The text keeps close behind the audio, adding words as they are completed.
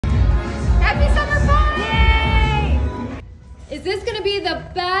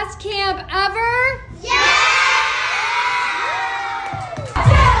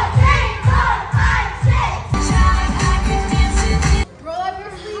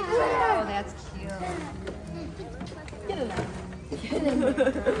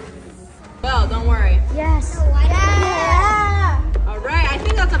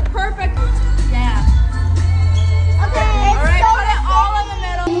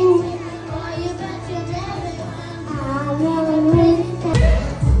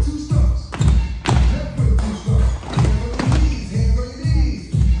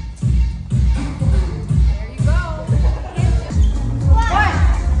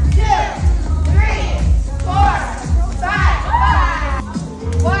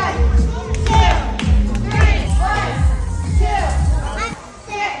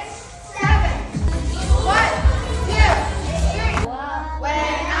7. 1, 2, 3.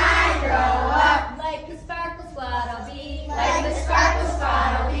 When I grow up, Like the Sparkle Squad, I'll be. like the Sparkle Squad,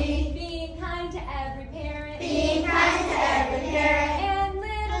 I'll be Being kind to every parent. being kind to every parent And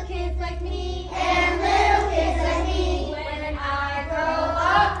little kids like me. and little kids like me. When I grow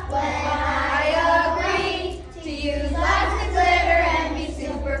up, When I agree to use lots of glitter and be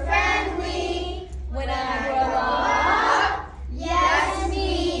super friendly. when I grow up, Yes,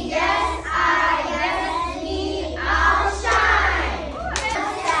 me, yes, I, yes, me, I'll shine.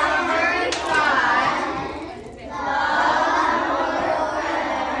 Summer is fun.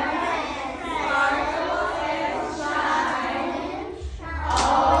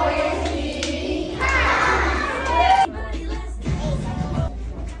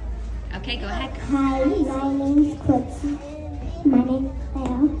 Okay, go ahead. Hi, my name's Quincy. My name's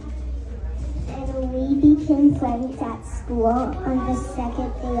Leo. And we became friends at school on the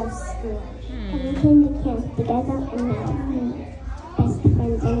second day of school. And we came to camp together and now we're best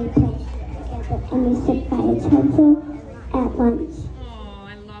friends and we play together and we sit by each other at lunch. Oh, I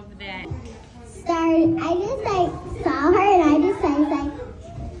love that. I just saw her and I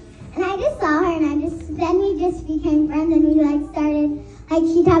just saw her and then we just became friends and we started,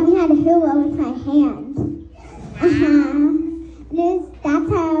 she taught me how to hula with my hand. That's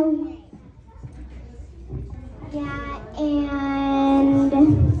how, yeah,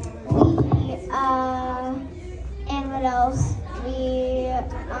 and what else? We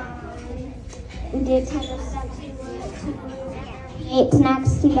did tons of stuff too. We ate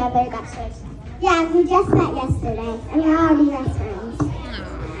snacks together, got started. Yeah, we just met yesterday, and we're already best friends.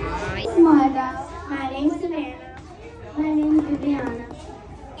 My name's Savannah. My name's Viviana.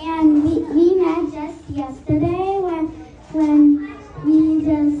 And we met just yesterday when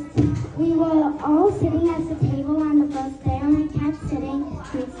we were all sitting at the table on the first day, and we kept sitting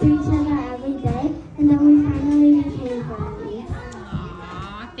next to each other every day, and then we finally became friends. Aw,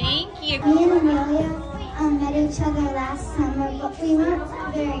 thank you. Me and Amelia met each other last summer, but we weren't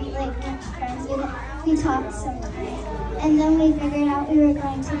very much friends. We talked sometimes, and then we figured out we were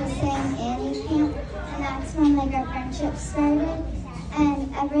going to the same Annie camp, and that's when our friendship started. And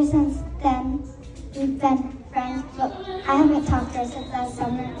ever since then, we've been friends. But I haven't talked to her since last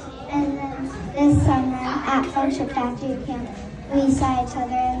summer. And then this summer at Friendship Factory Camp, we saw each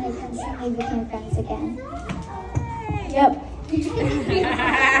other and we instantly became friends again. Yep.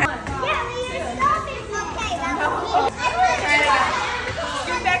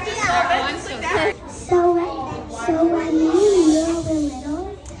 So when me and Leo were little,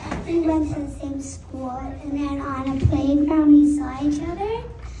 we went to the same school, and then on a playground we saw each other.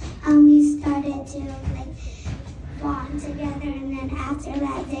 We started to bond together, and then after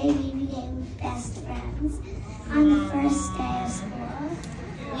that day we became best friends on the first day of school.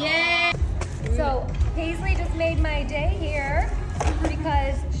 Yay! So Paisley just made my day here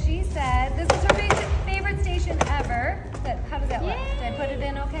because she said this is her favorite station ever. How does that look? Did I put it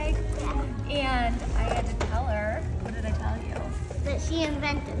in okay? And I had to tell her, what did I tell you? That she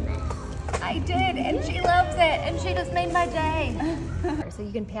invented this. I did, and she loves it, and she just made my day. So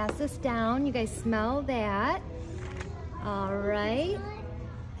you can pass this down. You guys smell that. All right.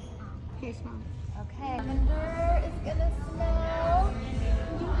 Here's Mom. Okay. Lavender is gonna smell.